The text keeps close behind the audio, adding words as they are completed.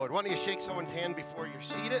Lord, why don't you shake someone's hand before you're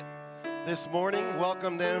seated this morning?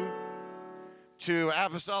 Welcome them to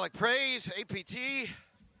Apostolic Praise, APT.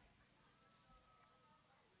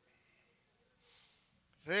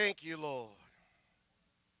 Thank you, Lord.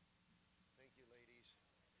 Thank you, ladies.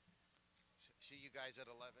 See you guys at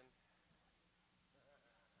 11.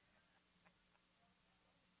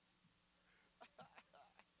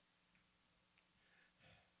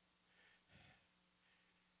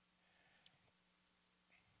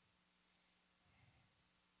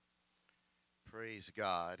 Praise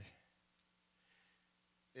God.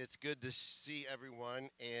 It's good to see everyone.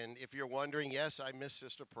 And if you're wondering, yes, I miss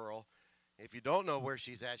Sister Pearl. If you don't know where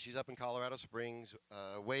she's at, she's up in Colorado Springs,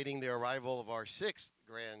 waiting the arrival of our sixth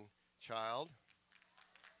grandchild.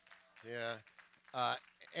 Yeah, uh,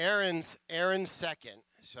 Aaron's second.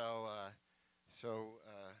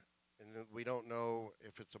 And we don't know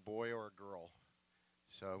if it's a boy or a girl.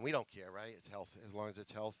 So we don't care, right? It's healthy as long as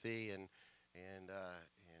it's healthy and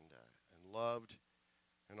loved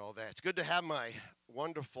and all that. It's good to have my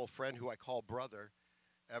wonderful friend who I call brother,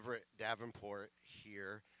 Everett Davenport,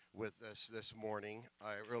 here with us this morning.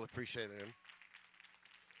 I really appreciate him.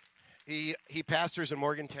 He pastors in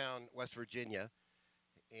Morgantown, West Virginia,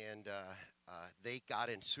 and they got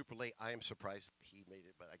in super late. I am surprised he made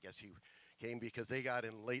it, but I guess he came because they got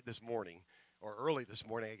in late this morning, or early this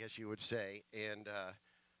morning, I guess you would say. And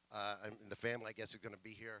the family, I guess, is going to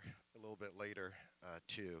be here a little bit later,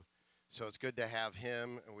 too. So it's good to have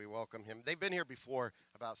him, and we welcome him. They've been here before,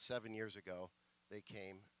 about 7 years ago. They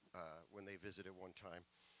came when they visited one time.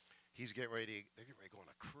 They're getting ready to go on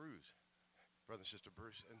a cruise, Brother and Sister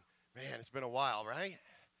Bruce. And, man, it's been a while, right?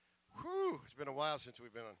 Whew, it's been a while since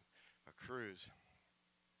we've been on a cruise.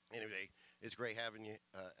 Anyway, it's great having you,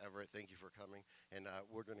 Everett. Thank you for coming. And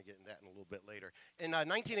we're going to get into that in a little bit later. In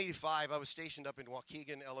 1985, I was stationed up in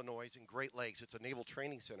Waukegan, Illinois, in Great Lakes. It's a naval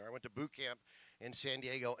training center. I went to boot camp in San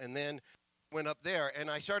Diego and then went up there. And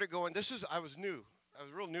I started going, I was new. I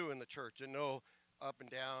was real new in the church. Didn't know up and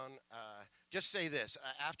down. Just say this.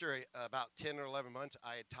 After about 10 or 11 months,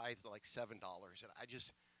 I had tithed like $7. And I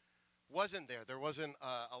just wasn't there. There wasn't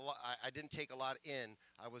a lot. I didn't take a lot in.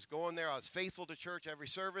 I was going there. I was faithful to church every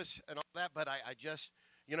service and all that, but I just,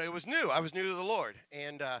 it was new. I was new to the Lord.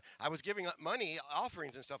 And I was giving up money,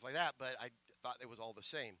 offerings and stuff like that, but I thought it was all the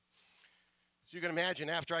same. So you can imagine,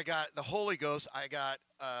 after I got the Holy Ghost, I got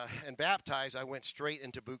and baptized, I went straight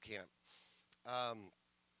into boot camp.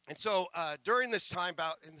 And so during this time,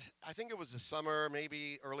 I think it was the summer,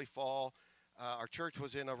 maybe early fall, our church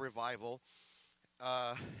was in a revival.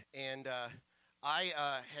 And I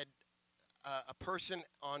had a person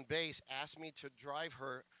on base asked me to drive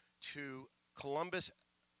her to Columbus,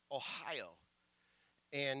 Ohio.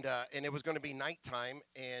 And it was going to be nighttime.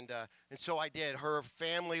 And so I did. Her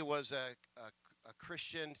family was a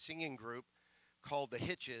Christian singing group called the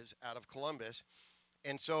Hitches out of Columbus.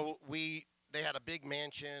 And so they had a big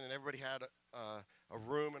mansion, and everybody had a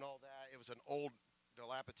room and all that. It was an old,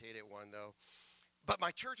 dilapidated one, though. But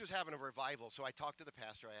my church was having a revival, so I talked to the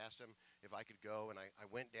pastor. I asked him if I could go, and I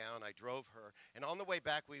went down. I drove her. And on the way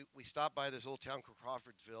back, we stopped by this little town called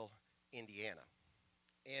Crawfordsville, Indiana.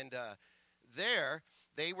 And there,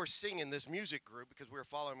 they were singing this music group, because we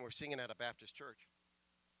were singing at a Baptist church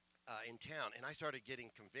in town. And I started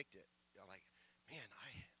getting convicted. Like, man,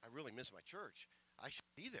 I really miss my church. I should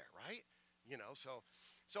be there, right?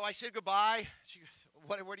 So I said goodbye. She goes,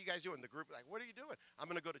 what are you guys doing? The group, like, what are you doing? I'm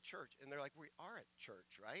going to go to church. And they're like, we are at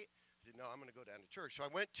church, right? I said, no, I'm going to go down to church. So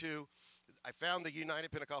I found the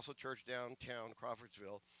United Pentecostal Church downtown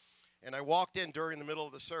Crawfordsville. And I walked in during the middle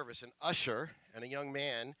of the service. An usher and a young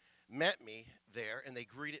man met me there, and they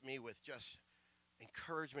greeted me with just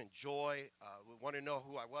encouragement, joy. Wanted to know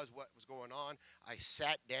who I was, what was going on. I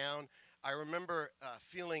sat down. I remember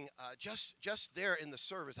feeling just there in the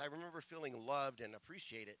service. I remember feeling loved and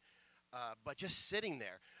appreciated, but just sitting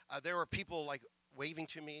there. There were people like waving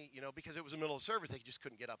to me, because it was the middle of service. They just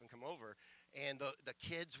couldn't get up and come over. And the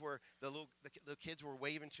kids were the kids were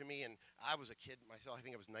waving to me, and I was a kid myself. I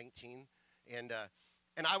think I was 19, and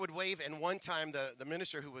I would wave. And one time, the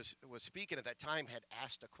minister who was speaking at that time had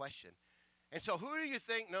asked a question, and so who do you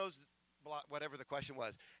think knows whatever the question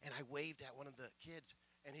was? And I waved at one of the kids.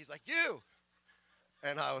 And he's like, you.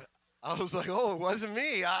 And I was like, oh, it wasn't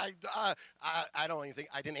me. I don't even think,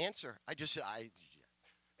 I didn't answer. I just said,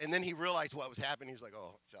 and then he realized what was happening. He's like,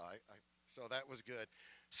 oh, so that was good.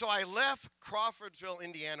 So I left Crawfordsville,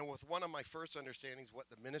 Indiana with one of my first understandings what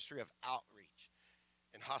the ministry of outreach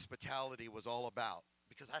and hospitality was all about,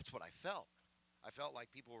 because that's what I felt. I felt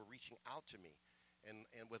like people were reaching out to me and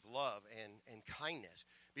with love and kindness.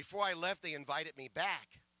 Before I left, they invited me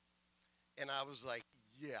back. And I was like,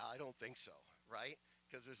 Yeah, I don't think so, right?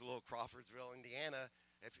 Because there's a little Crawfordsville, Indiana.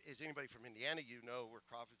 If is anybody from Indiana, you know where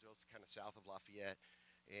Crawfordsville is kind of south of Lafayette,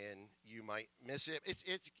 and you might miss it. It's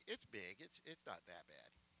big. It's not that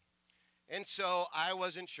bad. And so I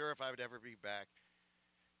wasn't sure if I would ever be back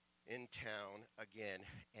in town again.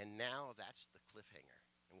 And now that's the cliffhanger,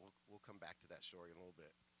 and we'll come back to that story in a little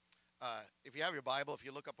bit. If you have your Bible, if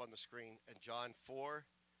you look up on the screen in John 4,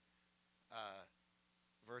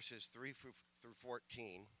 verses 3 through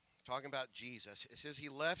 14, talking about Jesus, it says he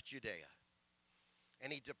left Judea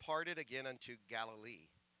and he departed again unto Galilee.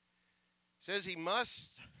 It says he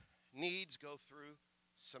must needs go through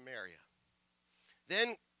Samaria.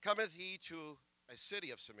 Then cometh he to a city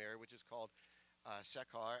of Samaria, which is called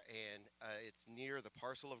Sychar, and it's near the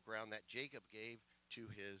parcel of ground that Jacob gave to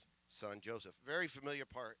his son Joseph. Very familiar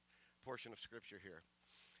portion of Scripture here.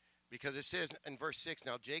 Because it says in verse 6,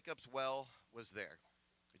 now Jacob's well was there.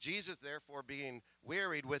 Jesus, therefore, being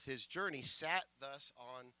wearied with his journey, sat thus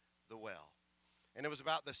on the well. And it was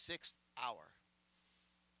about the 6th hour.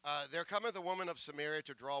 There cometh a woman of Samaria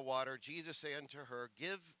to draw water. Jesus said unto her,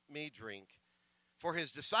 give me drink. For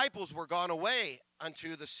his disciples were gone away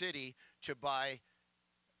unto the city to buy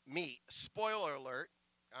meat. Spoiler alert,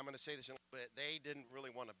 I'm going to say this in a little bit. They didn't really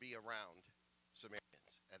want to be around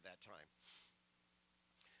Samaritans at that time.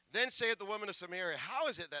 Then saith the woman of Samaria, how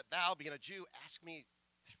is it that thou, being a Jew, ask me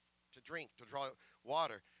to drink, to draw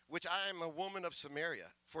water, which I am a woman of Samaria?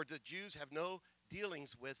 For the Jews have no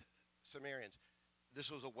dealings with Samaritans.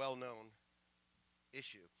 This was a well-known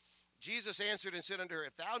issue. Jesus answered and said unto her,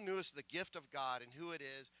 if thou knewest the gift of God, and who it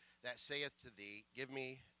is that saith to thee, give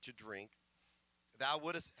me to drink, thou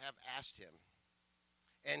wouldst have asked him,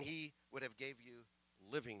 and he would have gave you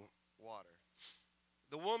living water.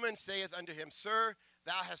 The woman saith unto him, sir,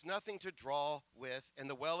 thou hast nothing to draw with, and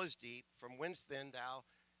the well is deep. From whence then thou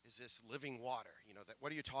is this living water?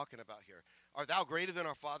 What are you talking about here? Art thou greater than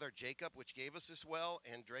our father Jacob, which gave us this well,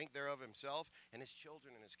 and drank thereof himself, and his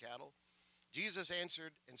children, and his cattle? Jesus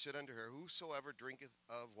answered and said unto her, whosoever drinketh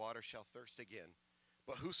of water shall thirst again.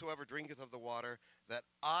 But whosoever drinketh of the water that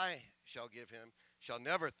I shall give him shall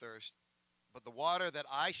never thirst. But the water that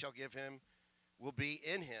I shall give him will be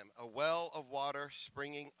in him, a well of water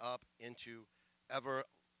springing up into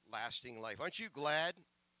everlasting life. Aren't you glad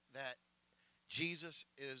that Jesus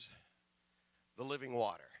is the living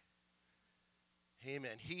water?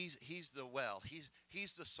 Amen. He's the well.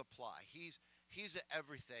 He's the supply. He's the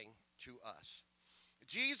everything to us.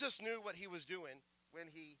 Jesus knew what he was doing when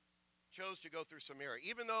he chose to go through Samaria,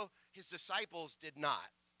 even though his disciples did not.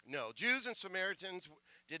 No, Jews and Samaritans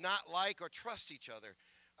did not like or trust each other.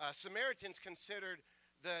 Samaritans considered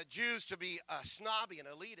the Jews to be snobby and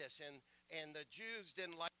elitist, and the Jews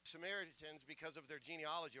didn't like Samaritans because of their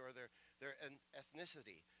genealogy or their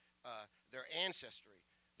ethnicity, their ancestry.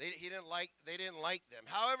 They didn't like them.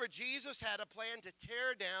 However, Jesus had a plan to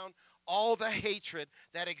tear down all the hatred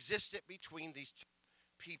that existed between these two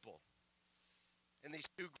people and these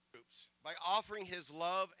two groups by offering his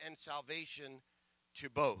love and salvation to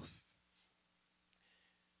both.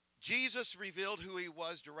 Jesus revealed who he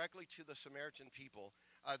was directly to the Samaritan people.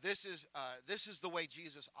 This is the way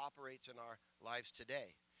Jesus operates in our lives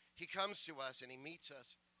today. He comes to us and he meets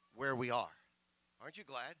us where we are. Aren't you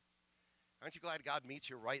glad? Aren't you glad God meets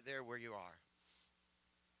you right there where you are?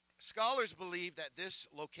 Scholars believe that this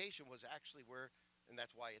location was actually where, and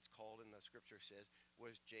that's why it's called, and the scripture says,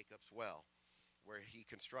 was Jacob's well, where he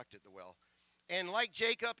constructed the well. And like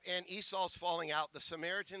Jacob and Esau's falling out, the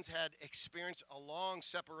Samaritans had experienced a long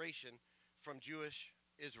separation from Jewish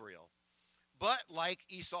Israel. But like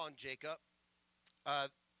Esau and Jacob,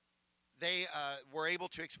 they were able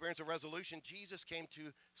to experience a resolution. Jesus came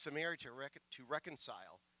to Samaria to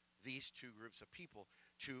reconcile these two groups of people,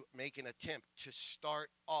 to make an attempt to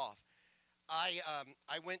start off. I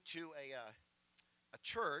went to a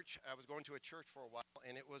church. I was going to a church for a while,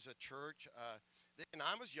 and it was a church. And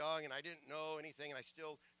I was young, and I didn't know anything, and I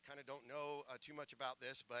still kind of don't know too much about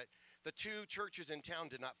this, but the two churches in town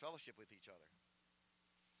did not fellowship with each other,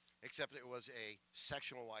 except it was a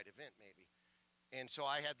sectional-wide event, maybe. And so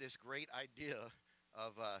I had this great idea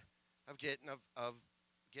of getting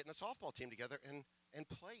a softball team together and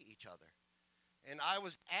play each other. And I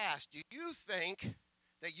was asked, do you think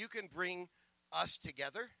that you can bring us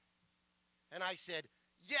together? And I said,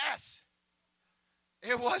 yes.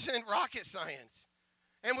 It wasn't rocket science.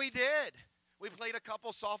 And we did. We played a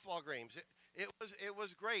couple softball games. It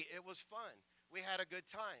was great. It was fun. We had a good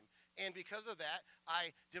time. And because of that,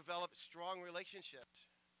 I developed strong relationships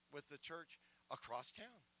with the church across town.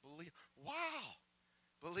 Believe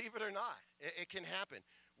it or not, it can happen.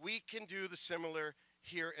 We can do the similar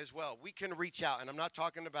here as well. We can reach out, and I'm not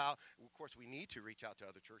talking about, of course, we need to reach out to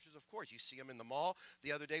other churches. Of course, you see them in the mall.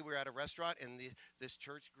 The other day we were at a restaurant, and this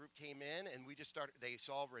church group came in, and we just started, they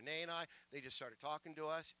saw Renee and I, they just started talking to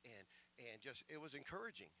us, and just, it was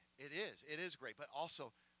encouraging. It is great, but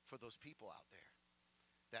also for those people out there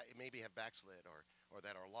that maybe have backslid or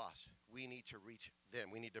that are lost. We need to reach them.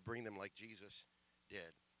 We need to bring them like Jesus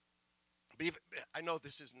did. I know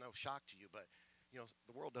this is no shock to you, but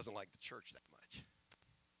the world doesn't like the church that much.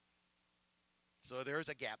 So there is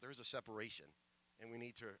a gap, there is a separation, and we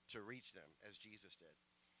need to reach them as Jesus did.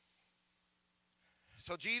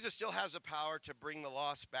 So Jesus still has the power to bring the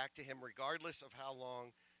lost back to him regardless of how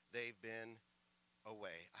long they've been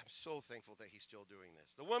away. I'm so thankful that he's still doing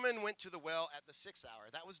this. The woman went to the well at the 6th hour.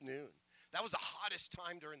 That was noon. That was the hottest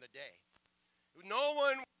time during the day. No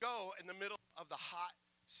one would go in the middle of the hot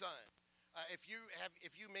sun. If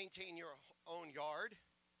you maintain your own yard,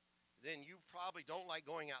 then you probably don't like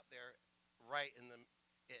going out there right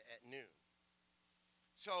at noon.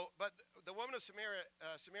 So, but the woman of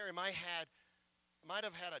Samaria might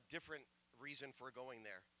have had a different reason for going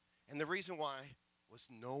there, and the reason why was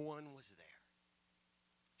no one was there.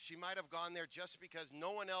 She might have gone there just because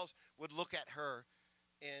no one else would look at her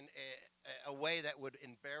in a way that would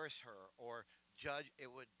embarrass her or judge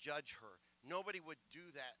her. Nobody would do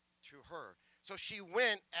that to her. So she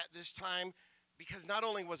went at this time because not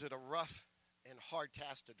only was it a rough and hard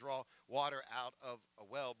task to draw water out of a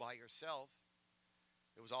well by yourself,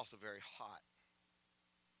 it was also very hot.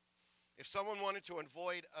 If someone wanted to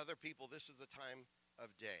avoid other people, this is the time of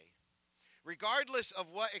day. Regardless of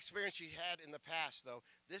what experience she had in the past, though,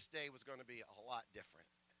 this day was going to be a lot different.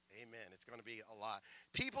 Amen. It's going to be a lot.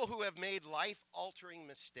 People who have made life-altering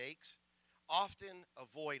mistakes often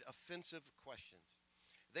avoid offensive questions.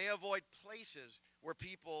 They avoid places where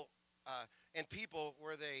people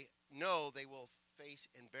where they know they will face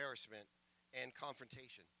embarrassment and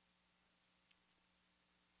confrontation.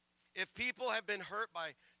 If people have been hurt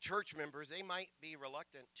by church members, they might be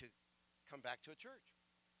reluctant to come back to a church.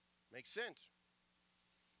 Makes sense.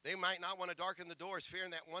 They might not want to darken the doors,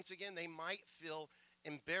 fearing that once again they might feel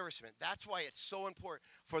embarrassment. That's why it's so important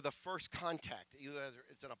for the first contact, either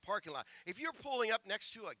it's in a parking lot. If you're pulling up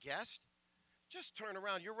next to a guest, just turn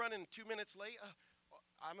around. You're running 2 minutes late.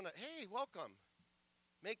 Hey, welcome.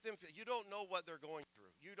 Make them feel, you don't know what they're going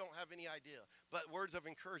through. You don't have any idea. But words of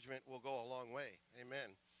encouragement will go a long way.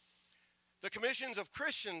 Amen. The commissions of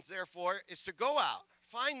Christians, therefore, is to go out,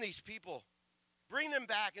 find these people, bring them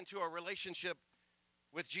back into a relationship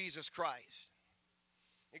with Jesus Christ.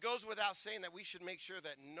 It goes without saying that we should make sure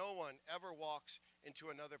that no one ever walks into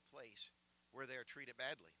another place where they are treated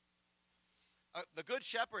badly. The Good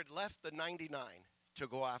Shepherd left the 99 to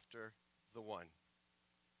go after the one,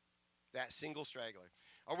 that single straggler.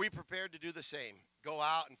 Are we prepared to do the same? Go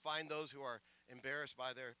out and find those who are embarrassed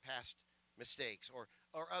by their past mistakes or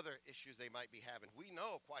other issues they might be having. We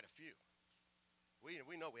know quite a few.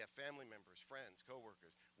 We know we have family members, friends,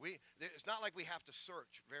 coworkers. It's not like we have to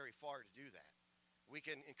search very far to do that. We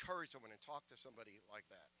can encourage someone and talk to somebody like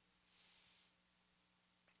that.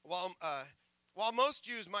 While most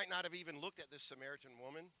Jews might not have even looked at this Samaritan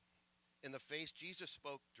woman in the face, Jesus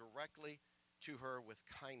spoke directly to her with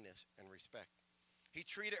kindness and respect. He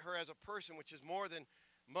treated her as a person, which is more than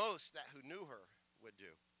most that who knew her would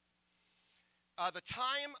do. The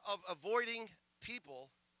time of avoiding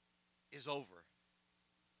people is over.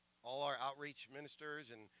 All our outreach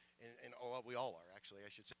ministers and we all are, actually, I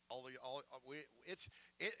should say.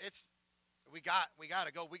 We got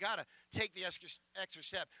to go. We got to take the extra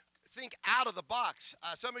step. Think out of the box.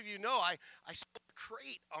 Some of you know I sold a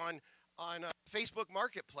crate on Facebook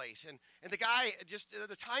Marketplace, and the guy just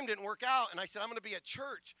the time didn't work out, and I said, I'm going to be at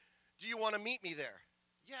church. Do you want to meet me there?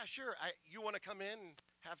 Yeah, sure. You want to come in and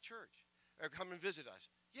have church or come and visit us?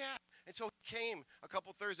 Yeah. And so he came a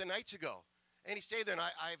couple Thursday nights ago. And he stayed there, and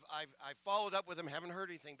I followed up with him, haven't heard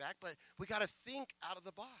anything back, but we got to think out of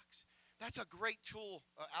the box. That's a great tool,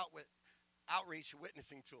 outreach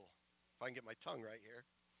witnessing tool, if I can get my tongue right here.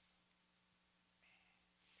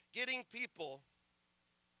 Getting people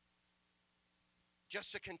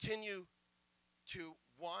just to continue to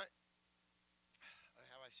want,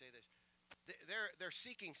 how do I say this? They're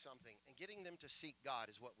seeking something, and getting them to seek God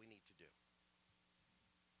is what we need to do.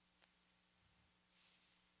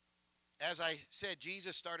 As I said,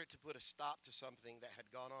 Jesus started to put a stop to something that had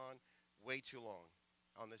gone on way too long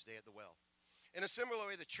on this day at the well. In a similar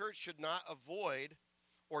way, the church should not avoid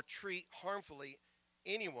or treat harmfully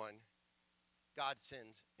anyone God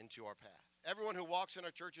sends into our path. Everyone who walks in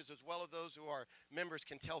our churches, as well as those who are members,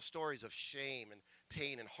 can tell stories of shame and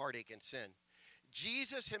pain and heartache and sin.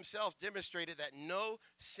 Jesus himself demonstrated that no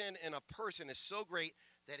sin in a person is so great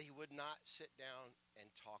that he would not sit down and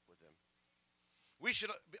talk with them. We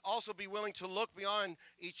should also be willing to look beyond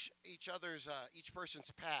each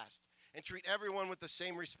person's past and treat everyone with the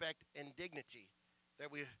same respect and dignity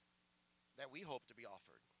that we hope to be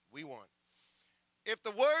offered. We want. If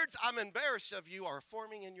the words "I'm embarrassed of you" are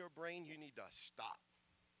forming in your brain, you need to stop.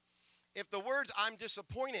 If the words "I'm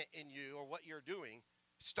disappointed in you" or what you're doing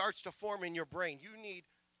starts to form in your brain, you need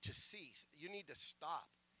to cease. You need to stop.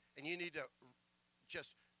 And you need to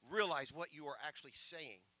just realize what you are actually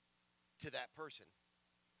saying to that person.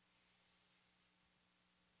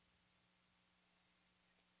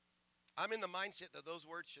 I'm in the mindset that those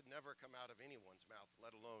words should never come out of anyone's mouth,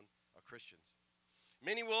 let alone a Christian's.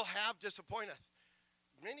 Many will have disappointed us.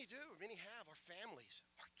 Many do. Many have. Our families,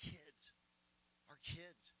 our kids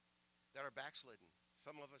that are backslidden.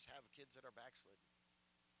 Some of us have kids that are backslidden.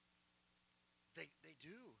 They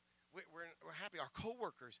do. We're happy. Our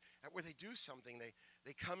coworkers, where they do something, they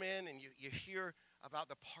come in and you hear about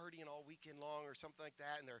the partying all weekend long or something like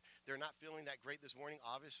that, and they're not feeling that great this morning,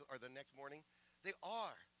 obviously, or the next morning. They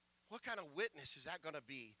are. What kind of witness is that going to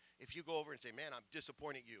be if you go over and say, "Man, I'm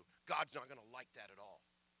disappointed in you"? God's not going to like that at all.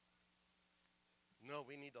 No,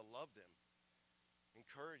 we need to love them,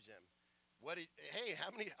 encourage them. I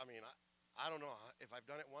don't know if I've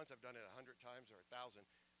done it once. I've done it 100 times or 1,000.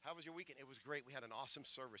 How was your weekend? It was great. We had an awesome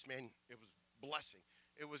service. Man, it was blessing.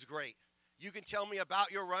 It was great. You can tell me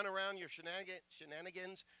about your run around, your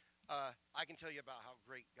shenanigans. I can tell you about how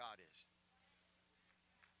great God is.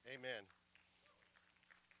 Amen.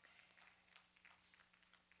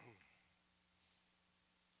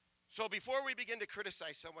 So before we begin to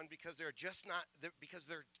criticize someone because because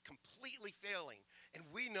they're completely failing, and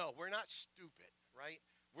we know we're not stupid, right?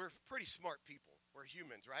 We're pretty smart people. We're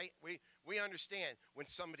humans, right? We understand when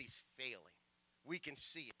somebody's failing. We can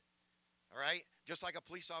see it, all right? Just like a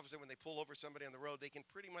police officer, when they pull over somebody on the road, they can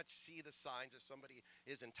pretty much see the signs that somebody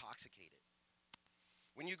is intoxicated.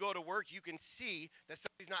 When you go to work, you can see that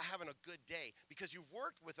somebody's not having a good day because you've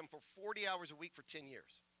worked with them for 40 hours a week for 10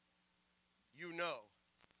 years. You know.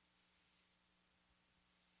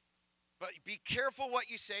 But be careful what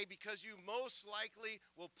you say because you most likely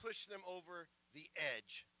will push them over the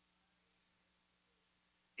edge.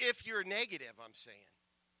 If you're negative, I'm saying.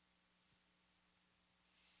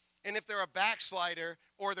 And if they're a backslider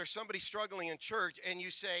or there's somebody struggling in church and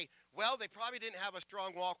you say, "Well, they probably didn't have a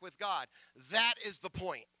strong walk with God." That is the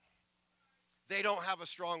point. They don't have a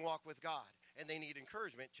strong walk with God and they need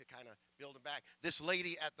encouragement to kind of build them back. This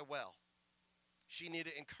lady at the well, she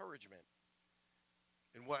needed encouragement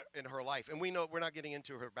in her life. And we know, we're not getting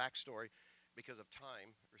into her backstory because of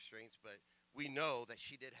time restraints, but we know that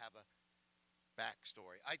she did have a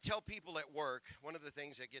backstory. I tell people at work, one of the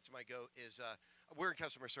things that gets my goat is we're in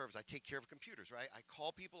customer service. I take care of computers, right? I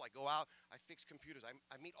call people, I go out, I fix computers.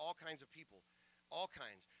 I meet all kinds of people, all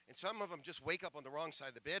kinds. And some of them just wake up on the wrong side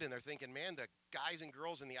of the bed and they're thinking, "Man, the guys and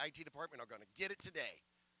girls in the IT department are going to get it today."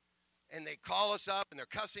 And they call us up and they're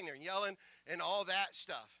cussing, they're yelling and all that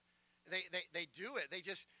stuff. They do it. They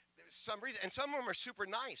just, some reason. And some of them are super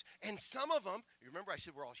nice. And some of them, you remember I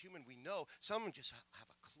said we're all human, we know. Some of them just have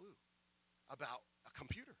a clue about a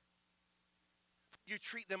computer. You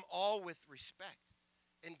treat them all with respect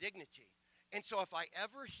and dignity. And so if I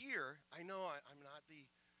ever hear, I know I'm not the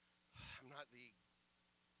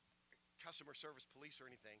customer service police or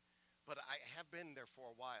anything, but I have been there for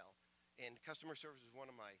a while. And customer service is one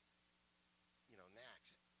of my,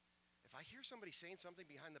 knacks. If I hear somebody saying something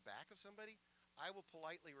behind the back of somebody, I will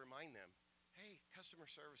politely remind them, "Hey, customer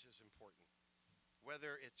service is important,"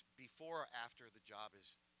 whether it's before or after the job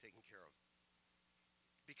is taken care of.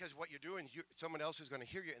 Because what you're doing, someone else is going to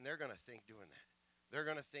hear you, and they're going to think doing that. They're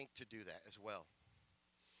going to think to do that as well.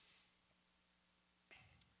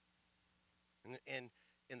 And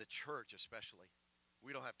in the church especially,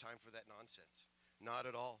 we don't have time for that nonsense. Not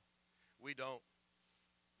at all. We don't.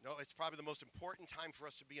 No, it's probably the most important time for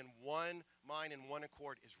us to be in one mind and one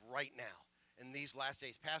accord is right now, in these last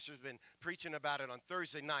days. Pastor's been preaching about it on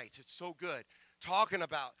Thursday nights. It's so good. Talking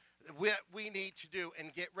about what we need to do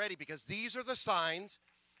and get ready because these are the signs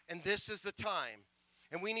and this is the time.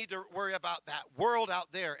 And we need to worry about that world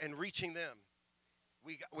out there and reaching them.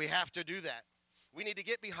 We have to do that. We need to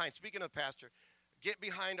get behind, speaking of pastor, get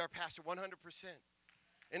behind our pastor 100%.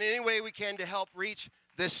 In any way we can to help reach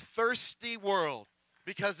this thirsty world.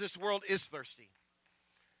 Because this world is thirsty.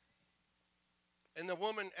 And the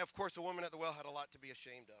woman at the well had a lot to be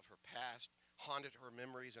ashamed of. Her past haunted her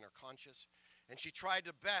memories and her conscience. And she tried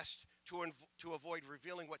the best to avoid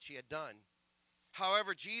revealing what she had done.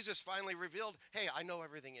 However, Jesus finally revealed, "Hey, I know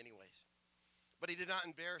everything anyways. But he did not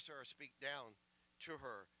embarrass her or speak down to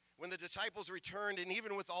her. When the disciples returned, and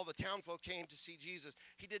even with all the townfolk came to see Jesus,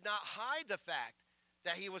 he did not hide the fact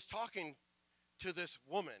that he was talking to this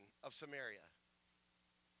woman of Samaria.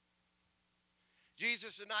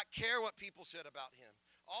 Jesus did not care what people said about him.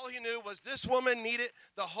 All he knew was this woman needed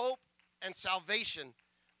the hope and salvation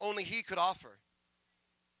only he could offer.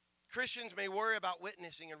 Christians may worry about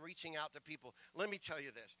witnessing and reaching out to people. Let me tell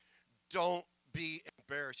you this. Don't be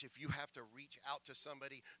embarrassed if you have to reach out to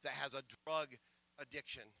somebody that has a drug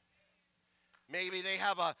addiction. Maybe they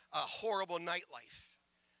have a horrible nightlife.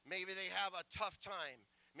 Maybe they have a tough time.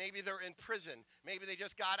 Maybe they're in prison. Maybe they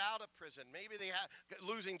just got out of prison. Maybe they have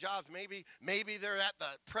losing jobs. Maybe they're at the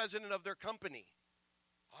president of their company.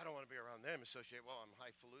 I don't want to be around them, associate. Well, I'm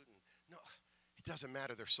highfalutin. No, it doesn't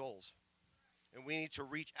matter. They're souls. And we need to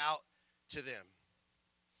reach out to them.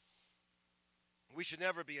 We should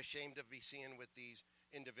never be ashamed to be seen with these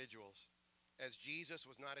individuals, as Jesus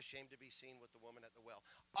was not ashamed to be seen with the woman at the well.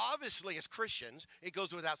 Obviously, as Christians, it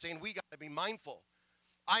goes without saying, we got to be mindful.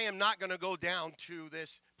 I am not going to go down to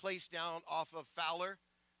this place down off of Fowler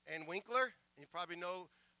and Winkler. You probably know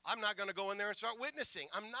I'm not going to go in there and start witnessing.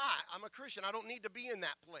 I'm not. I'm a Christian. I don't need to be in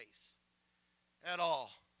that place at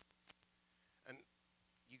all. And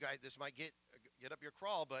you guys, this might get up your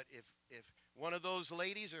crawl, but if one of those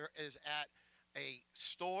ladies is at a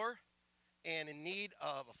store and in need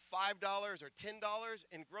of $5 or $10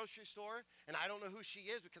 in grocery store, and I don't know who she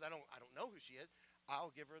is because I don't know who she is,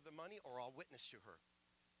 I'll give her the money or I'll witness to her.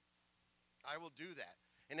 I will do that.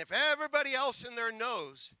 And if everybody else in there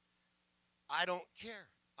knows, I don't care.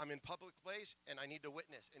 I'm in public place and I need to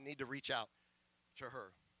witness and need to reach out to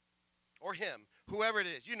her or him, whoever it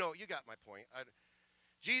is. You know, you got my point.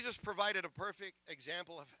 Jesus provided a perfect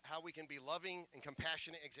example of how we can be loving and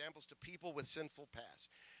compassionate examples to people with sinful past.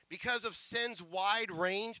 Because of sin's wide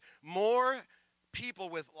range, more people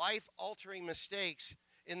with life-altering mistakes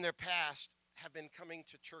in their past have been coming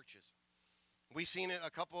to churches. We've seen it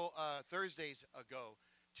a couple Thursdays ago,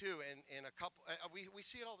 too, and a couple. We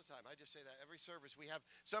see it all the time. I just say that every service we have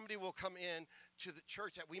somebody will come in to the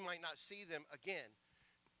church that we might not see them again.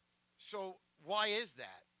 So why is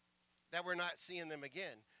that? That we're not seeing them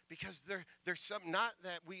again? Because there's some, not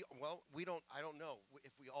that we don't, I don't know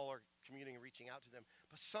if we all are communing and reaching out to them,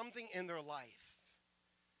 but something in their life,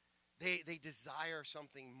 they desire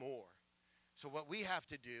something more. So what we have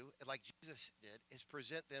to do, like Jesus did, is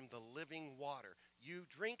present them the living water. You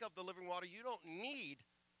drink of the living water, you don't need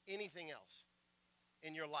anything else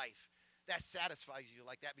in your life that satisfies you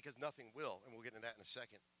like that, because nothing will, and we'll get into that in a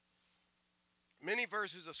second. Many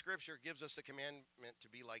verses of Scripture gives us the commandment to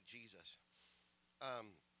be like Jesus.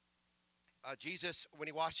 Jesus, when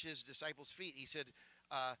he washed his disciples' feet, he said,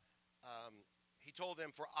 he told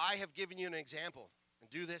them, "For I have given you an example, and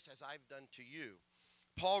do this as I've done to you."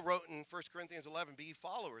 Paul wrote in 1 Corinthians 11, "Be ye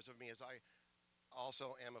followers of me as I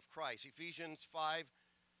also am of Christ." Ephesians 5,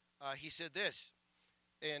 he said this,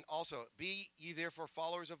 and also, "Be ye therefore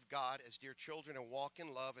followers of God as dear children, and walk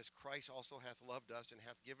in love as Christ also hath loved us, and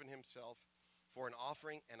hath given himself for an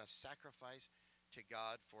offering and a sacrifice to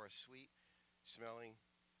God for a sweet-smelling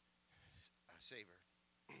savor."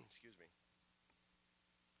 Excuse me.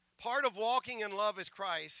 Part of walking in love as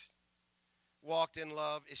Christ walked in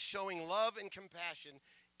love is showing love and compassion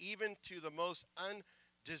even to the most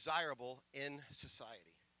undesirable in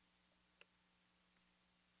society.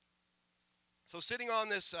 So sitting on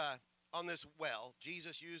this well,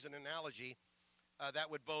 Jesus used an analogy that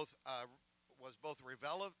was both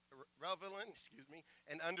relevant,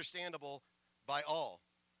 and understandable by all.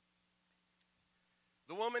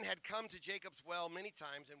 The woman had come to Jacob's well many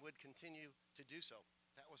times and would continue to do so.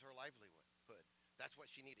 That was her livelihood. That's what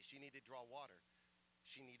she needed. She needed to draw water.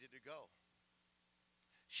 She needed to go.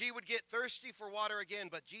 She would get thirsty for water again,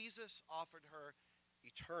 but Jesus offered her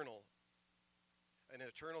an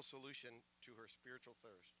eternal solution to her spiritual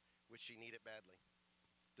thirst, which she needed badly.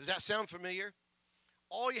 Does that sound familiar?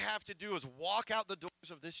 All you have to do is walk out the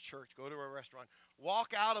doors of this church, go to a restaurant,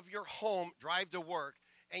 walk out of your home, drive to work,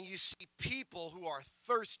 and you see people who are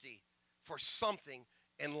thirsty for something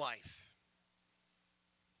in life.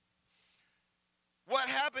 What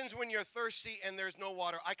happens when you're thirsty and there's no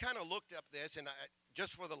water? I kind of looked up this, and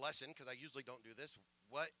just for the lesson, because I usually don't do this,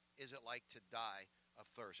 what is it like to die of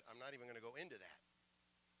thirst? I'm not even going to go into that.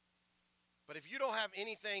 But if you don't have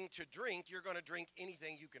anything to drink, you're going to drink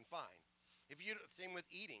anything you can find. Same with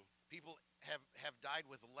eating. People have died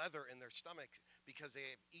with leather in their stomach because they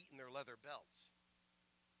have eaten their leather belts,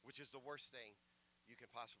 which is the worst thing you can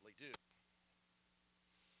possibly do.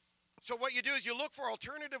 So what you do is you look for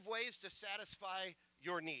alternative ways to satisfy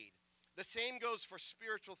your need. The same goes for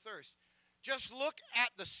spiritual thirst. Just look at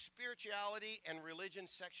the spirituality and religion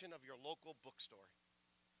section of your local bookstore,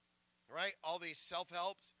 right? All these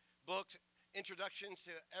self-help books, introductions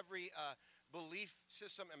to every belief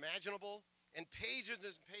system imaginable, and pages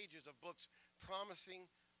and pages of books promising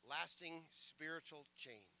lasting spiritual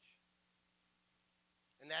change.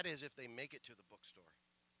 And that is if they make it to the bookstore.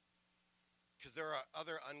 Because there are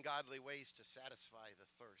other ungodly ways to satisfy the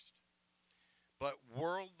thirst. But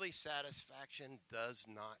worldly satisfaction does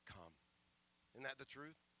not come. Isn't that the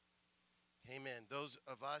truth? Amen. Those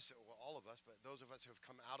of us, well, all of us, but those of us who have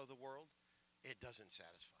come out of the world, it doesn't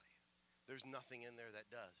satisfy you. There's nothing in there that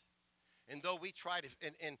does. And though we try to,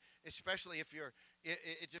 and especially if you're,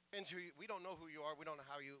 it depends who you, we don't know who you are. We don't know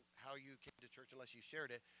how you came to church unless you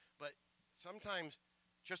shared it. But sometimes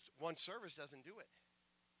just one service doesn't do it.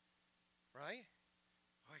 Right?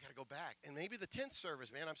 Oh, I got to go back. And maybe the 10th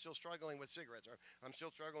service, man, I'm still struggling with cigarettes, or I'm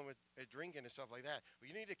still struggling with drinking and stuff like that. But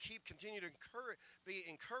you need to continue to be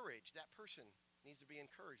encouraged. That person needs to be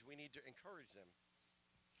encouraged. We need to encourage them.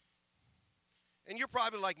 And you're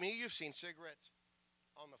probably like me. You've seen cigarettes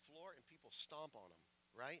on the floor and people stomp on them,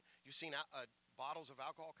 right? You've seen bottles of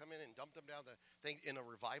alcohol come in and dump them down the thing in a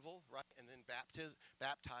revival, right? And then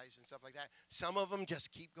baptize and stuff like that. Some of them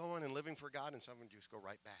just keep going and living for God, and some of them just go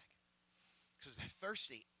right back. Because they're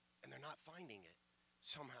thirsty and they're not finding it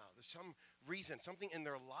somehow. There's some reason, something in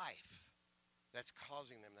their life that's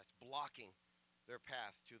causing them, that's blocking their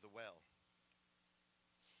path to the well.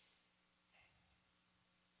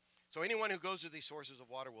 So anyone who goes to these sources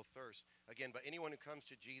of water will thirst. Again, but anyone who comes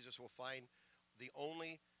to Jesus will find the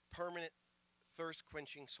only permanent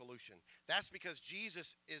thirst-quenching solution. That's because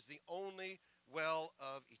Jesus is the only well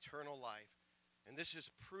of eternal life. And this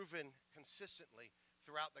is proven consistently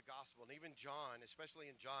throughout the gospel. And even John, especially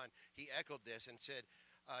in John, he echoed this and said,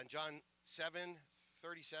 in John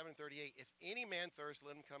 7:37-38, if any man thirst,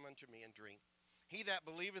 let him come unto me and drink. He that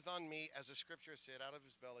believeth on me, as the scripture said, out of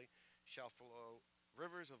his belly shall flow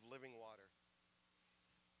rivers of living water.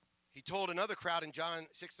 He told another crowd in John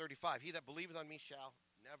 6:35, he that believeth on me shall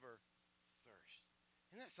never thirst.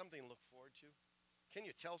 Isn't that something to look forward to? Can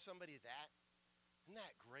you tell somebody that? Isn't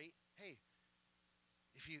that great? Hey,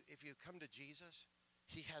 if you come to Jesus,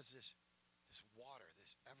 he has this water,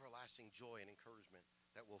 this everlasting joy and encouragement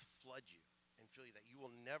that will flood you and fill you, that you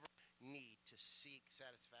will never need to seek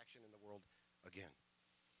satisfaction in the world again.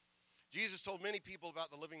 Jesus told many people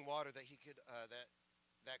about the living water that he could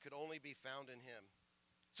that could only be found in him.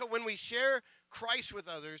 So when we share Christ with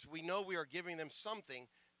others, we know we are giving them something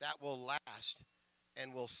that will last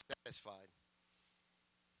and will satisfy.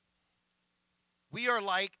 We are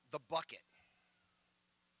like the bucket,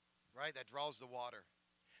 right, that draws the water.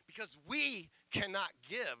 Because we cannot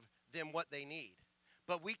give them what they need,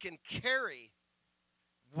 but we can carry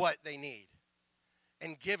what they need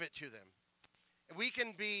and give it to them. We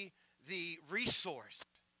can be the resource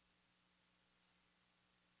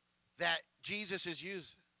that Jesus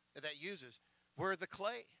uses. We're the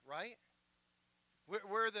clay, right?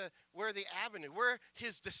 We're the avenue. We're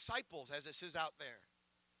his disciples, as it says out there.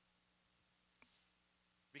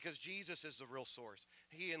 Because Jesus is the real source.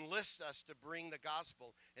 He enlists us to bring the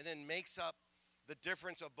gospel and then makes up the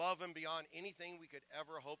difference above and beyond anything we could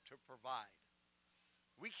ever hope to provide.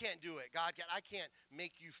 We can't do it. I can't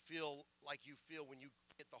make you feel like you feel when you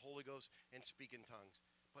get the Holy Ghost and speak in tongues.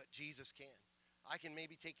 But Jesus can. I can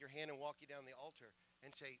maybe take your hand and walk you down the altar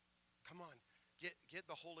and say, come on, get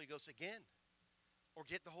the Holy Ghost again. Or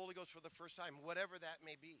get the Holy Ghost for the first time, whatever that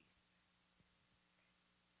may be.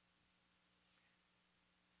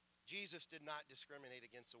 Jesus did not discriminate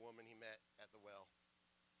against the woman he met at the well.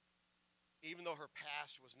 Even though her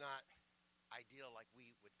past was not ideal like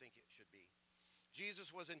we would think it should be.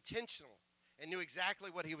 Jesus was intentional and knew exactly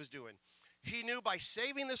what he was doing. He knew by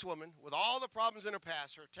saving this woman, with all the problems in her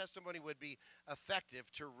past, her testimony would be effective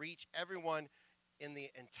to reach everyone in the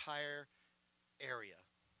entire area.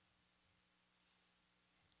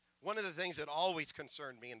 One of the things that always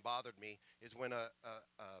concerned me and bothered me is when a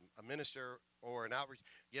minister or an outreach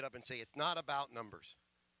get up and say, it's not about numbers.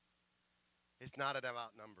 It's not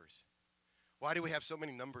about numbers. Why do we have so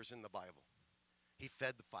many numbers in the Bible? He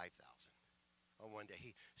fed the 5,000 on one day.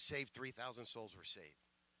 He saved 3,000 souls were saved.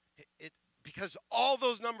 Because all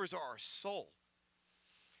those numbers are our soul.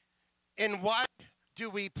 And why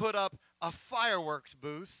do we put up a fireworks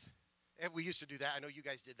booth? And we used to do that. I know you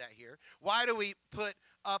guys did that here. Why do we put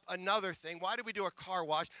up another thing? Why do we do a car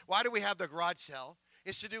wash? Why do we have the garage sale?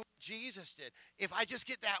 It's to do what Jesus did. If I just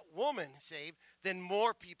get that woman saved, then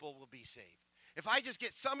more people will be saved. If I just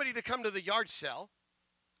get somebody to come to the yard sale,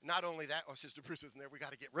 not only that, oh, Sister Bruce isn't there, we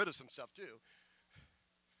got to get rid of some stuff too.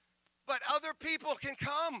 But other people can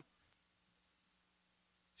come.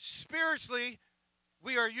 Spiritually,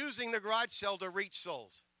 we are using the garage sale to reach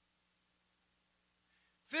souls.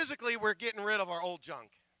 Physically, we're getting rid of our old junk.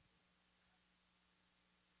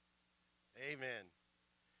 Amen.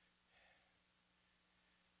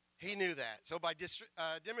 He knew that. So by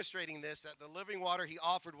demonstrating this, that the living water he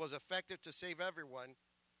offered was effective to save everyone,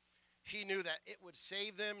 he knew that it would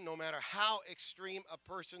save them no matter how extreme a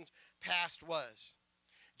person's past was.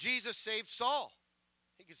 Jesus saved Saul.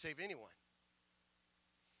 He could save anyone.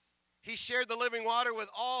 He shared the living water with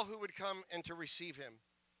all who would come and to receive him.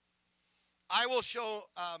 I will show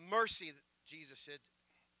mercy, Jesus said,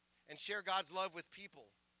 and share God's love with people.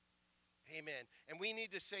 Amen. And we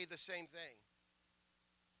need to say the same thing.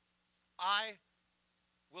 I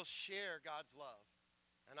will share God's love,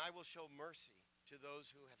 and I will show mercy to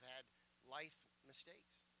those who have had life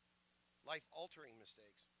mistakes, life-altering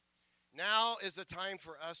mistakes. Now is the time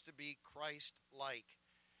for us to be Christ-like.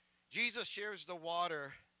 Jesus shares the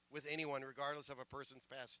water with anyone, regardless of a person's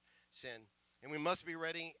past sin. And we must be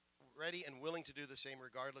ready and willing to do the same,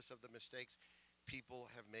 regardless of the mistakes people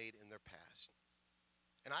have made in their past.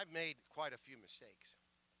 And I've made quite a few mistakes.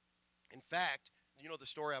 In fact, you know the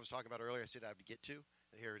story I was talking about earlier I said I would get to?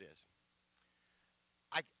 Here it is.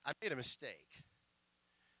 I made a mistake.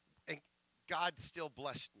 And God still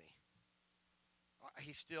blessed me.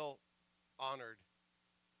 He still honored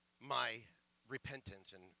my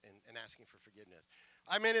repentance and asking for forgiveness.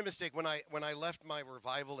 I made a mistake when I left my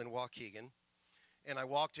revival in Waukegan, and I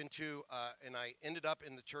walked into, and I ended up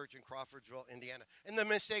in the church in Crawfordsville, Indiana. And the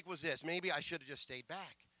mistake was this. Maybe I should have just stayed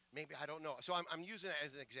back. Maybe, I don't know. So I'm using that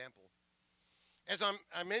as an example. As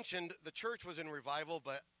I mentioned, the church was in revival,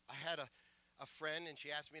 but I had a friend, and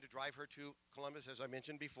she asked me to drive her to Columbus, as I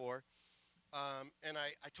mentioned before. And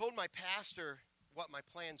I told my pastor what my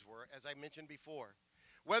plans were, as I mentioned before.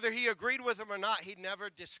 Whether he agreed with them or not, he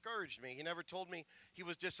never discouraged me. He never told me he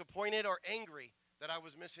was disappointed or angry that I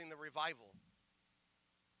was missing the revival.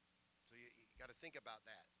 So you got to think about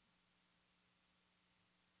that.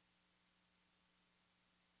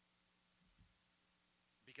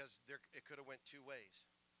 Because it could have went two ways.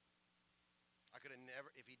 I could have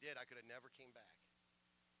never, if he did, I could have never came back.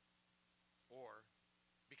 Or,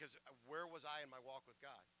 because where was I in my walk with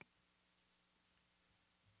God?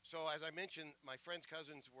 So as I mentioned, my friend's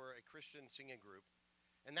cousins were a Christian singing group.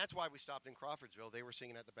 And that's why we stopped in Crawfordsville. They were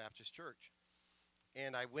singing at the Baptist church.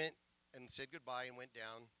 And I went and said goodbye and went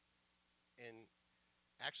down. And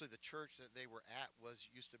actually the church that they were at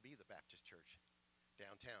used to be the Baptist church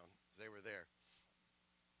downtown. They were there.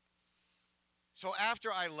 So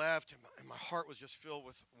after I left, and my heart was just filled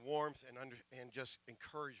with warmth and just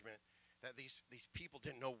encouragement that these people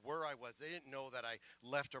didn't know where I was. They didn't know that I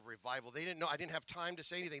left a revival. They didn't know. I didn't have time to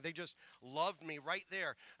say anything. They just loved me right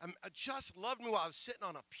there. Just loved me while I was sitting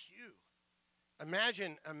on a pew.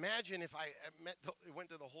 Imagine if I went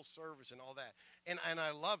to the whole service and all that. And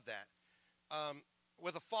I love that.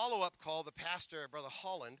 With a follow-up call, the pastor, Brother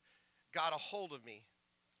Holland, got a hold of me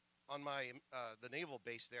on the naval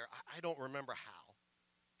base there. I don't remember how.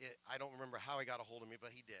 I don't remember how he got a hold of me,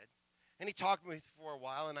 but he did. And he talked to me for a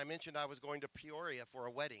while, and I mentioned I was going to Peoria for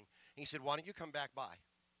a wedding. And he said, "Why don't you come back by?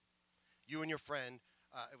 You and your friend."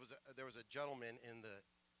 There was a gentleman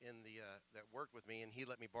that worked with me, and he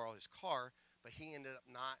let me borrow his car, but he ended up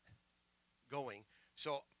not going.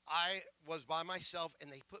 So I was by myself,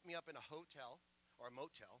 and they put me up in a hotel or a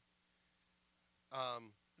motel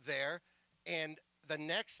there. And the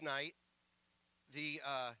next night, the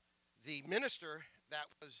minister that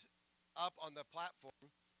was up on the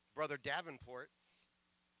platform, Brother Davenport,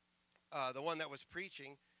 the one that was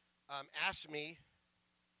preaching, asked me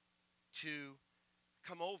to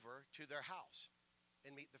come over to their house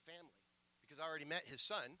and meet the family. Because I already met his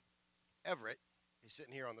son, Everett. He's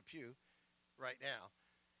sitting here on the pew right now.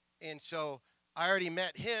 And so I already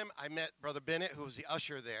met him. I met Brother Bennett, who was the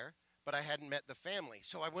usher there, but I hadn't met the family.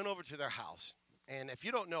 So I went over to their house. And if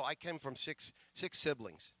you don't know, I came from six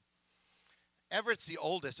siblings. Everett's the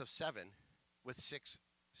oldest of 7 with 6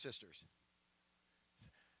 sisters.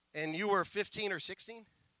 And you were 15 or 16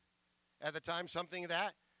 at the time, something like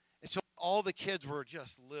that. And so all the kids were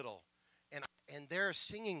just little. And they're a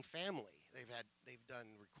singing family. They've done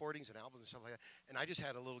recordings and albums and stuff like that. And I just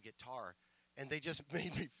had a little guitar. And they just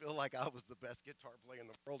made me feel like I was the best guitar player in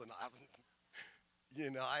the world. And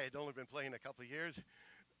I had only been playing a couple of years.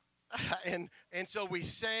 and so we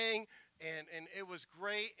sang, and it was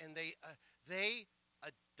great. And they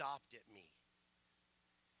adopted me.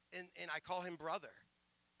 And I call him brother.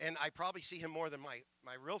 And I probably see him more than my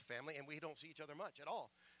real family, and we don't see each other much at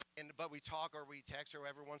all. But we talk or we text or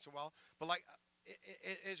every once in a while. But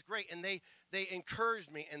it's great. And they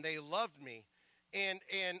encouraged me, and they loved me. And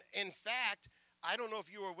in fact, I don't know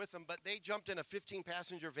if you were with them, but they jumped in a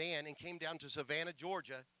 15-passenger van and came down to Savannah,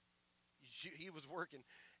 Georgia. He was working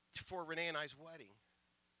for Renee and I's wedding.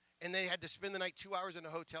 And they had to spend the night 2 hours in a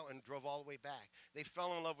hotel and drove all the way back. They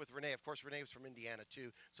fell in love with Renee. Of course, Renee was from Indiana,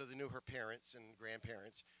 too, so they knew her parents and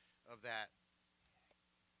grandparents of that.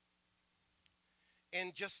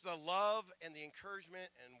 And just the love and the encouragement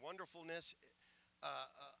and wonderfulness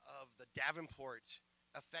of the Davenports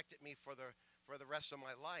affected me for the rest of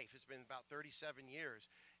my life. It's been about 37 years.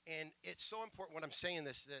 And it's so important. What I'm saying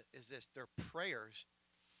is their prayers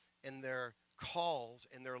and their calls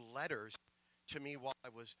and their letters to me while I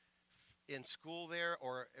was in school there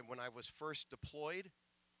or when I was first deployed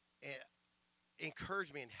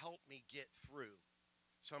encouraged me and helped me get through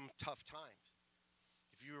some tough times.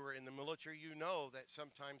 If you were in the military, you know that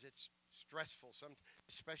sometimes it's stressful,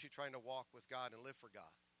 especially trying to walk with God and live for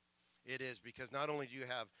God. It is, because not only do you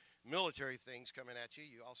have military things coming at you,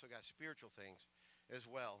 you also got spiritual things as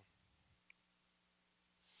well.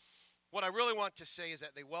 What I really want to say is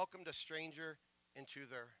that they welcomed a stranger into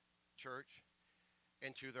their church,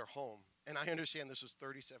 into their home. And I understand this was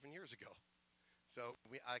 37 years ago. So,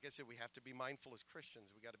 like I said, we have to be mindful as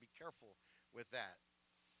Christians. We got to be careful with that.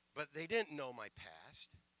 But they didn't know my past.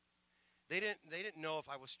 They didn't know if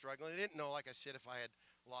I was struggling. They didn't know, like I said, if I had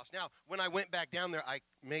lost. Now, when I went back down there, I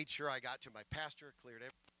made sure I got to my pastor, cleared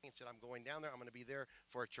everything, and said, I'm going down there. I'm going to be there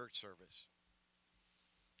for a church service.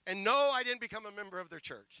 And no, I didn't become a member of their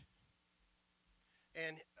church.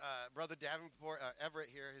 And Brother Davenport, Everett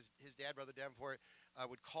here, his dad, Brother Davenport,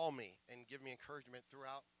 would call me and give me encouragement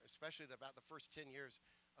throughout, especially about the first 10 years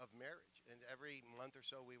of marriage. And every month or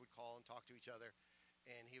so we would call and talk to each other.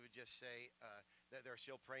 And he would just say that they're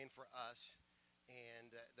still praying for us.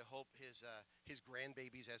 And the hope his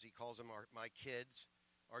grandbabies, as he calls them, my kids,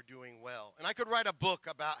 are doing well. And I could write a book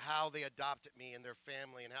about how they adopted me and their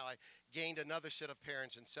family and how I gained another set of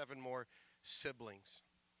parents and 7 more siblings.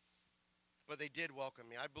 But they did welcome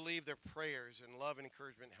me. I believe their prayers and love and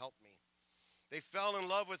encouragement helped me. They fell in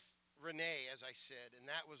love with Renee, as I said, and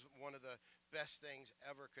that was one of the best things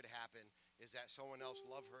ever could happen, is that someone else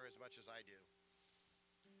loved her as much as I do.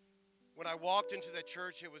 When I walked into the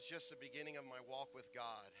church, it was just the beginning of my walk with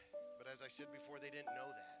God. But as I said before, they didn't know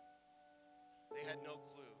that. They had no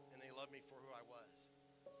clue, and they loved me for who I was.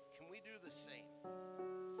 Can we do the same?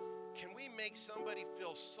 Can we make somebody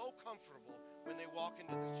feel so comfortable when they walk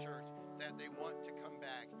into the church that they want to come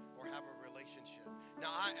back or have a relationship?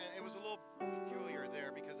 Now, it was a little peculiar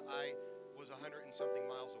there because I was 100 and something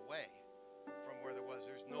miles away from where there was.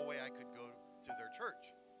 There's no way I could go to their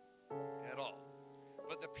church at all.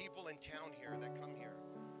 But the people in town here that come here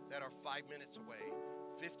that are 5 minutes away,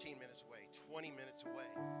 15 minutes away, 20 minutes away,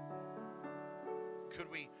 could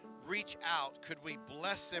we reach out? Could we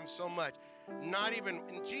bless them so much? Not even,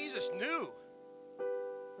 and Jesus knew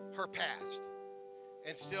her past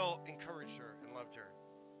and still encouraged her and loved her.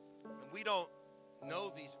 And we don't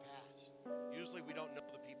know these paths. Usually we don't know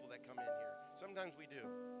the people that come in here. Sometimes we do.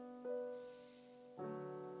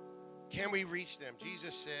 Can we reach them?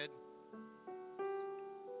 Jesus said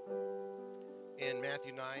in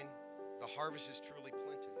Matthew 9, the harvest is truly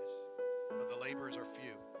plenteous, but the laborers are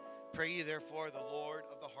few. Pray ye therefore the Lord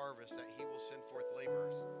of the harvest that he will send forth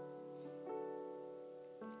laborers.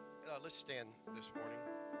 Let's stand this morning.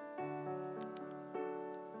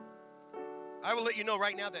 I will let you know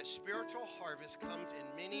right now that spiritual harvest comes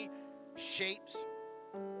in many shapes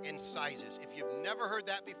and sizes. If you've never heard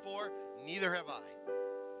that before, neither have I.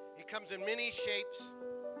 It comes in many shapes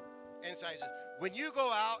and sizes. When you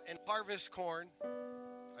go out and harvest corn,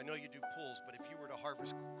 I know you do pools, but if you were to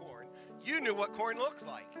harvest corn, you knew what corn looked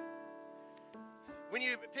like. When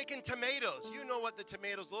you're picking tomatoes, you know what the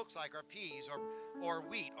tomatoes looks like, or peas, or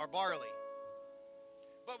wheat, or barley.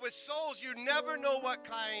 But with souls, you never know what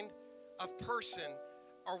kind of person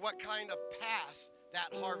or what kind of past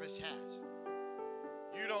that harvest has.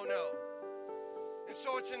 You don't know. And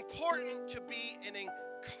so it's important to be an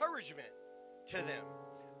encouragement to them,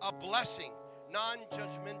 a blessing,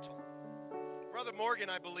 non-judgmental. Brother Morgan,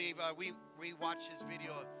 I believe, we watched his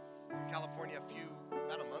video from California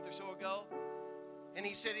about a month or so ago. And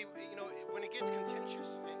he said, when it gets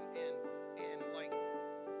contentious and like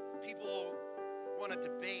people want to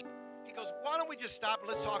debate, he goes, why don't we just stop and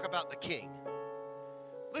let's talk about the King?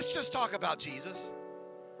 Let's just talk about Jesus.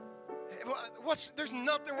 There's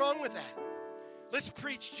nothing wrong with that. Let's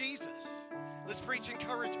preach Jesus. Let's preach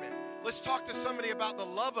encouragement. Let's talk to somebody about the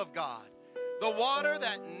love of God, the water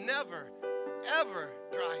that never, ever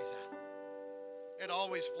dries out. It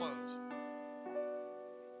always flows.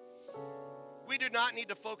 We do not need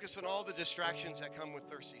to focus on all the distractions that come with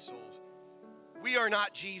thirsty souls. We are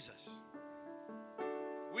not Jesus.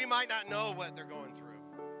 We might not know what they're going through,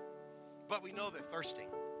 but we know they're thirsting.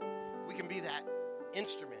 We can be that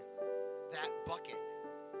instrument, that bucket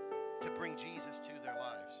to bring Jesus to their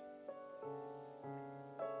lives.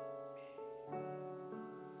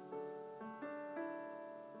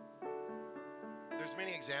 There's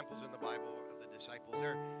many examples in the Bible of the disciples.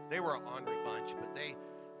 They were an ornery bunch, but they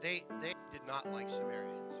did not like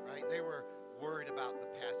Samaritans, right? They were worried about the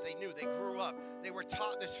past. They knew. They grew up. They were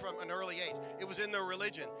taught this from an early age. It was in their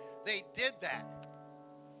religion. They did that.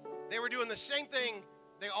 They were doing the same thing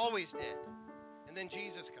they always did. And then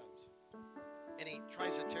Jesus comes, and he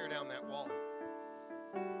tries to tear down that wall.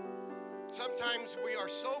 Sometimes we are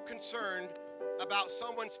so concerned about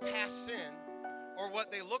someone's past sin or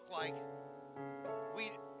what they look like,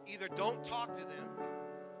 we either don't talk to them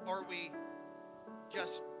or we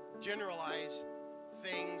just generalize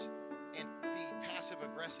things and be passive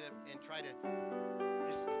aggressive and try to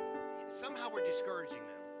somehow we're discouraging them.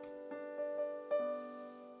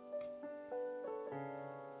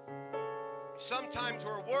 Sometimes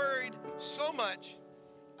we're worried so much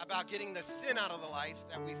about getting the sin out of the life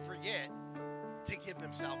that we forget to give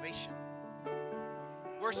them salvation.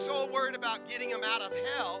 We're so worried about getting them out of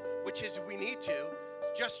hell, which is we need to,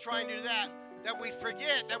 just trying to do that we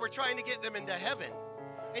forget that we're trying to get them into heaven.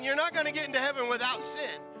 And you're not going to get into heaven without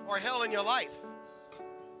sin or hell in your life.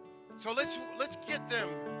 So let's get them,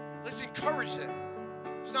 let's encourage them.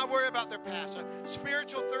 Let's not worry about their past. A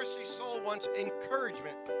spiritual thirsty soul wants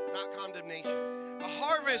encouragement, not condemnation. A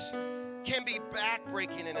harvest can be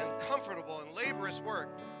backbreaking and uncomfortable and laborious work,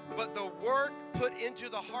 but the work put into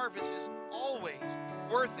the harvest is always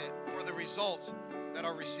worth it for the results that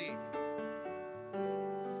are received.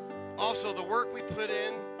 Also, the work we put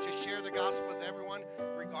in to share the gospel with everyone,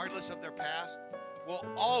 regardless of their past, will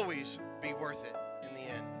always be worth it in the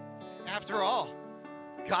end. After all,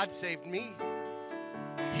 God saved me.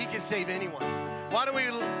 He can save anyone. Why don't we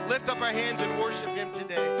lift up our hands and worship him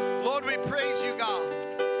today? Lord, we praise you, God.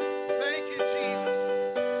 Thank you, Jesus.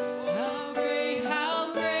 How great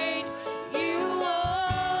you are.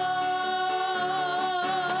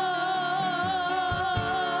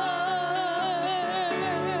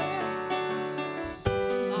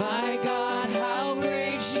 My God, how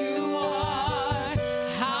great you are.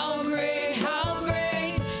 How great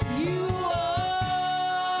you are.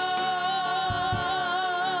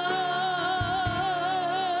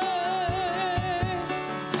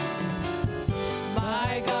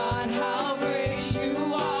 My God, how great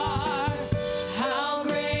you are. How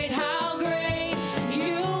great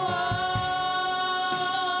you are.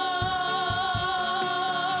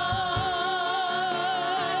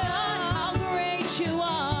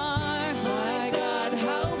 My God,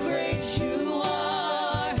 how great you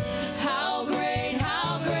are. How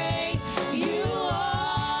great you are.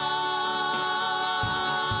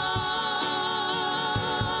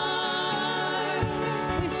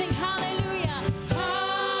 We sing hallelujah.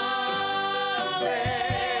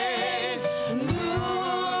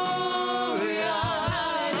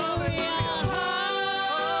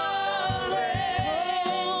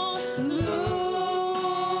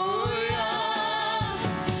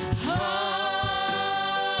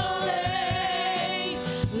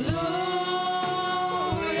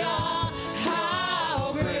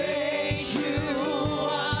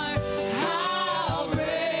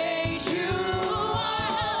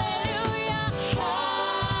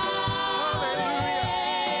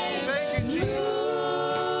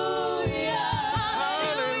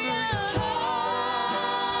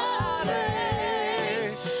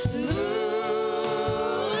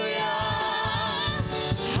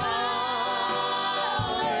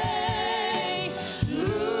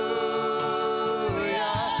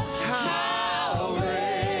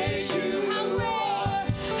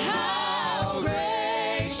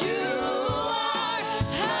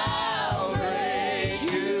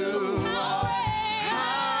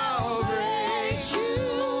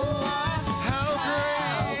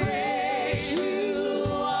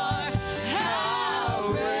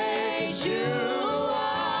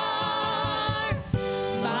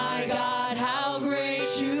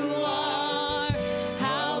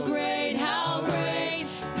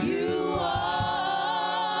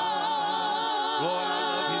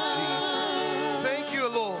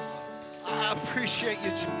 Appreciate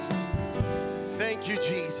you, Jesus. Thank you,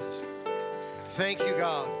 Jesus. Thank you,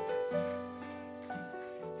 God.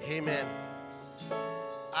 Amen.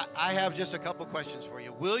 I have just a couple questions for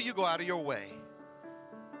you. Will you go out of your way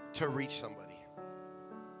to reach somebody?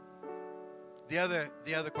 The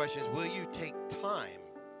other question is, will you take time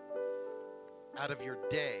out of your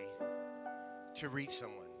day to reach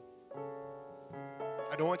someone?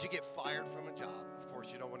 I don't want you to get fired from a job. Of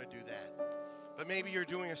course, you don't want to do that. But maybe you're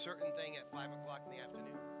doing a certain thing at 5 o'clock in the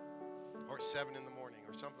afternoon or at 7 in the morning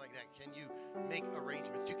or something like that. Can you make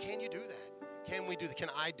arrangements? Can you do that? Can we do that? Can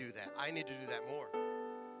I do that? I need to do that more.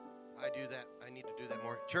 I do that. I need to do that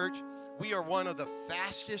more. Church, we are one of the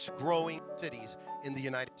fastest growing cities in the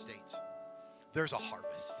United States. There's a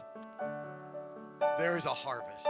harvest. There is a harvest.